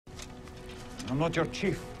I'm not your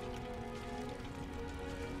chief.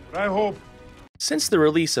 But I hope. Since the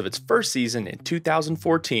release of its first season in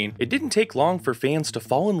 2014, it didn't take long for fans to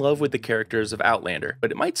fall in love with the characters of Outlander, but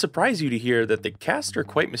it might surprise you to hear that the cast are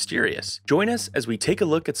quite mysterious. Join us as we take a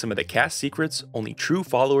look at some of the cast secrets only true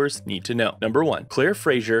followers need to know. Number 1. Claire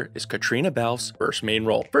Fraser is Caitriona Balfe's first main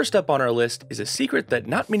role. First up on our list is a secret that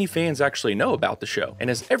not many fans actually know about the show, and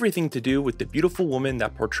has everything to do with the beautiful woman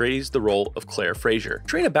that portrays the role of Claire Fraser.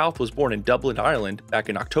 Caitriona Balfe was born in Dublin, Ireland back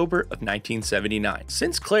in October of 1979.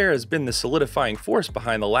 Since Claire has been the solidifying force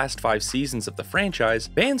behind the last 5 seasons of the franchise,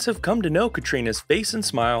 fans have come to know Caitriona's face and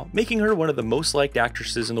smile, making her one of the most liked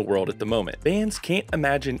actresses in the world at the moment. Fans can't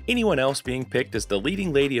imagine anyone else being picked as the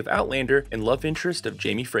leading lady of Outlander and love interest of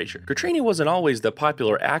Jamie Fraser. Caitriona wasn't always the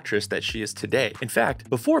popular actress that she is today. In fact,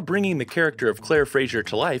 before bringing the character of Claire Fraser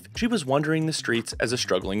to life, she was wandering the streets as a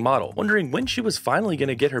struggling model, wondering when she was finally going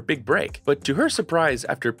to get her big break. But to her surprise,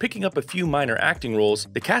 after picking up a few minor acting roles,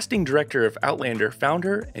 the casting director of Outlander found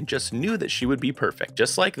her and just knew that she would be perfect.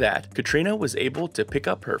 Just like that, Caitriona was able to pick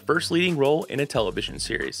up her first leading role in a television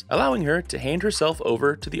series, allowing her to hand herself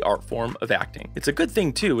over to the art form of acting. It's a good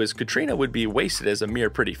thing too, as Caitriona would be wasted as a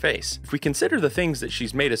mere pretty face. If we consider the things that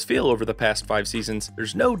she's made us feel over the past 5 seasons,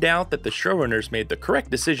 there's no doubt that the showrunners made the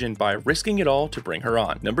correct decision by risking it all to bring her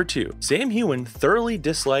on. Number 2. Sam Heughan, thoroughly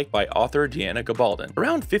disliked by author Deanna Gabaldon.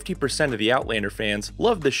 Around 50% of the Outlander fans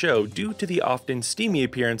love the show due to the often steamy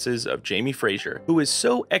appearances of Jamie Fraser, who is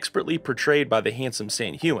so expertly portrayed by the handsome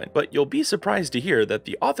Sam Heughan, but you'll be surprised to hear that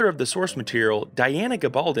the author of the source material, Deanna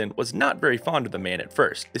Gabaldon, was not very fond of the man at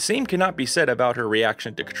first. The same cannot be said about her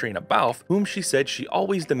reaction to Caitriona Balfe, whom she said she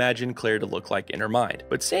always imagined Claire to look like in her mind.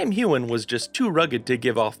 But Sam Heughan was just too rugged to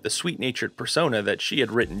give off the sweet-natured persona that she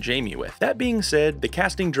had written Jamie with. That being said, the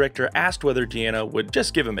casting director asked whether Deanna would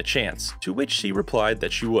just give him a chance, to which she replied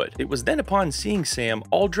that she would. It was then upon seeing Sam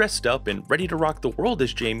all dressed up and ready to rock the world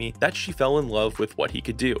as Jamie that she fell in love with what he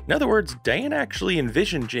could do. In other words, Deanna actually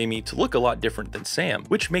envisioned Jamie to look a lot different than Sam,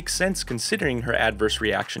 which makes sense considering her adverse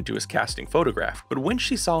reaction to his casting photograph. But when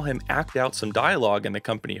she saw him act out some dialogue in the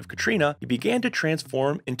company of Caitriona, he began to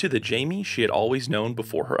transform into the Jamie she had always known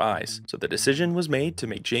before her eyes. So the decision was made to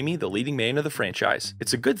make Jamie the leading man of the franchise.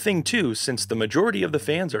 It's a good thing too, since the majority of the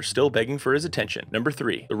fans are still begging for his attention. Number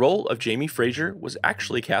 3. The role of Jamie Fraser was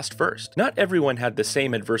actually cast first. Not everyone had the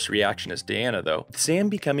same adverse reaction as Deanna though, with Sam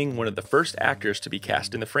becoming one of the first actors to be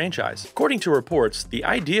cast in the franchise. According to reports, the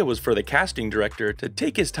idea was for the casting director to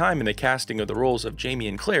take his time in the casting of the roles of Jamie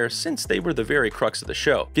and Claire, since they were the very crux of the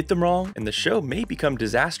show. Get them wrong, and the show may become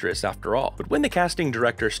disastrous after all. But when the casting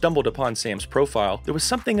director stumbled upon Sam's profile, there was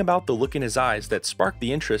something about the look in his eyes that sparked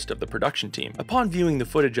the interest of the production team. Upon viewing the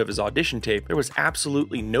footage of his audition tape, there was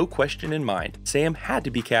absolutely no question in mind. Sam had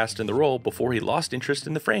to be cast in the role before he lost interest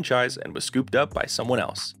in the franchise and was scooped up by someone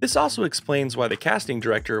else. This also explains why the casting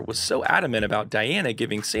director was so adamant about Deanna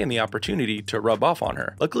giving Sam the opportunity to rub off on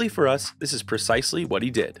her. Luckily for us, this is precisely what he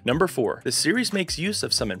did. Number 4. The series makes use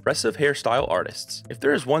of some impressive hairstyle artists. If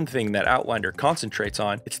there is one thing that Outlander concentrates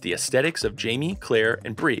on, it's the aesthetics of Jamie, Claire,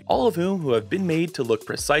 and Bree, all of whom have been made to look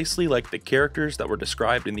precisely like the characters that were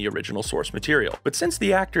described in the original source material. But since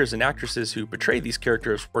the actors and actresses who portray these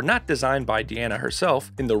characters were not designed by Deanna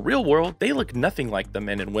herself, in the real world, they look nothing like the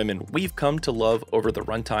men and women we've come to love over the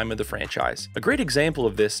runtime of the franchise. A great example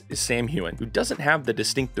of this is Sam Heughan, who doesn't have the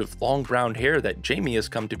distinctive long brown hair that Jamie has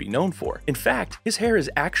come to be known for. In fact, his hair is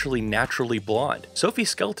actually naturally blonde. Sophie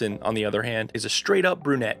Skelton, on the other hand, is a straight-up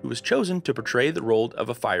brunette who was chosen to portray the role of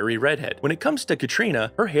a fiery redhead. When it comes to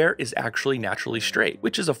Caitriona, her hair is actually naturally straight,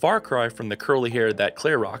 which is a far cry from the curly hair that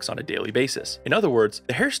Claire rocks on a daily basis. In other words,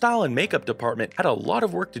 the hairstyle and makeup department had a lot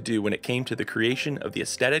of work to do when it came to the creation of the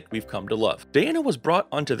aesthetic we've come to love. Deanna was brought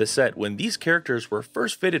onto the set when these characters were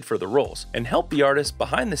first fitted for the roles, and helped the artists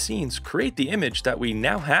behind the scenes create the image that we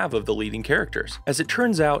now have of the leading characters. As it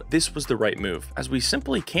turns out, this was the right move, as we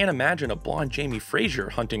simply can't imagine a blonde Jamie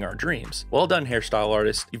Fraser hunting our dreams. Well done, hairstyle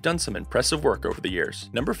artist, you've done some impressive work over the years.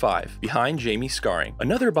 Number 5. Behind Jamie's scarring.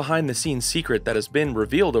 Another behind-the-scenes secret that has been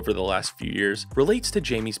revealed over the last few years relates to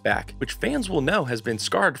Jamie's back, which fans will know has been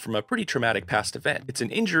scarred from a pretty traumatic past event. It's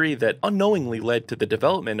an injury that unknowingly led to the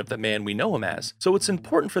development of the man we know him as, so it's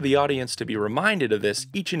important for the audience to be reminded of this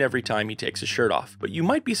each and every time he takes his shirt off. But you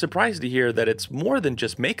might be surprised to hear that it's more than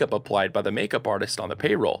just makeup applied by the makeup artist on the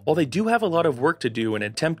payroll. While they do have a lot of work to do in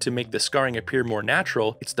an attempt to make the scarring appear more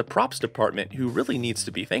natural, it's the props department who really needs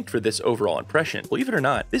to be thanked for this overall impression. Believe it or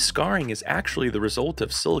not, this scarring is actually the result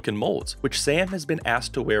of silicone molds, which Sam has been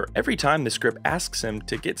asked to wear every time the script asks him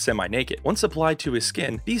to get semi-naked. Once applied to his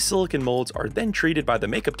skin, these silicone molds are then treated by the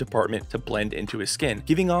makeup department to blend into his skin,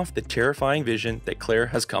 giving off the terrifying vision that Claire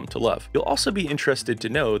has come to love. You'll also be interested to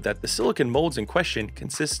know that the silicone molds in question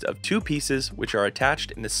consist of two pieces which are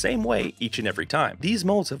attached in the same way each and every time. These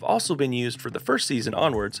molds have also been used for the first season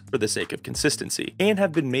onwards for the sake of consistency, and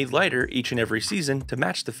have been made lighter each and every season to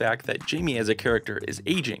match the fact that Jamie as a character is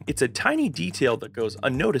aging. It's a tiny detail that goes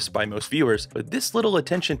unnoticed by most viewers, but this little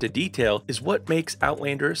attention to detail is what makes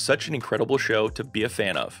Outlander such an incredible show to be a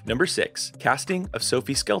fan of. Number 6. Casting of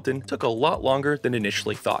Sophie Skelton took a lot longer than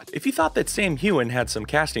initially thought. If you thought that Sam Heughan had some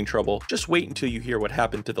casting trouble, just wait until you hear what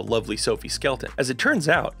happened to the lovely Sophie Skelton. As it turns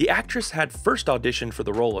out, the actress had first auditioned for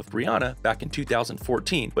the role of Brianna back in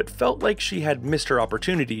 2014, but felt like she had missed her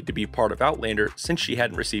opportunity to be part of Outlander since she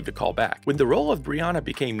hadn't received a call back. When the role of Brianna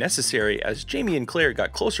became necessary as Jamie and Claire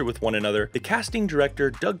got closer with one another, the casting director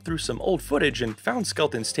dug through some old footage and found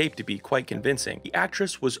Skelton's tape to be quite convincing. The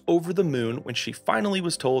actress was over the moon when she finally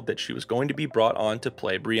was told that she was going to be brought on to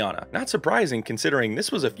play Brianna. Not surprising considering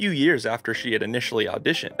this was a few years after she had initially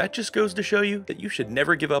auditioned. That just goes to show you that you should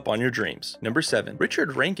never give up on your dreams. Number 7.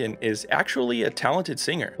 Richard Rankin is actually a talented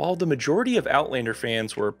singer. While the majority of Outlander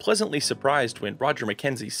fans were pleasantly surprised when Roger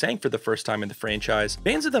McKenzie sang for the first time in the franchise,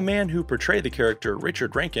 fans of the man who portrayed the character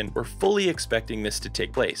Richard Rankin were fully expecting this to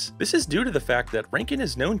take place. This is due to the fact that Rankin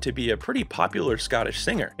is known to be a pretty popular Scottish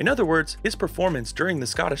singer. In other words, his performance during the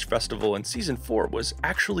Scottish Festival in Season 4 was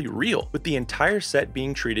actually real, with the entire set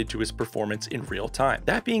being treated to his performance in real time.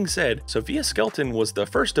 That being said, Sophia Skelton was the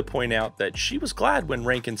first to point out that she was glad when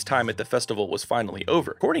Rankin's time at the festival was finally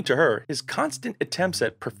over. According to her, his constant attempts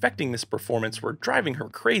at perfecting this performance were driving her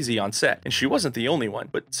crazy on set, and she wasn't the only one.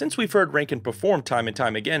 But since we've heard Rankin perform time and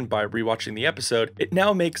time again by rewatching the episode, it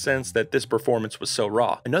now makes sense that this performance was so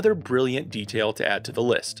raw. Another brilliant detail to add to the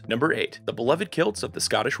list. Number 8. The beloved kilts of the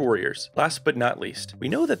Scottish warriors. Last but not least, we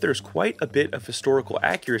know that there's quite a bit of historical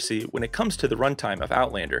accuracy when it comes to the runtime of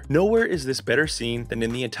Outlander. Nowhere is this better seen than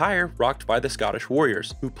in the attire rocked by the Scottish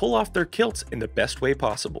warriors, who pull off their kilts in the best way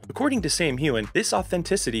possible. According to Sam Heughan, this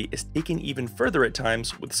authenticity is taken even further at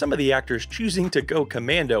times, with some of the actors choosing to go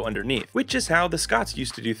commando underneath, which is how the Scots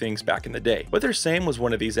used to do things back in the day. Whether Sam was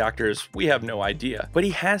one of these actors, we have no idea, but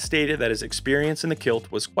he has stated that his experience in the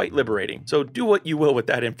kilt was quite liberating, so do what you will with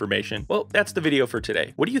that information. Well, that's the video for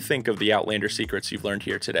today. What do you think of the Outlander secrets you've learned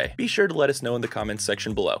here today? Be sure to let us know in the comments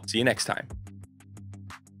section below. See you next time.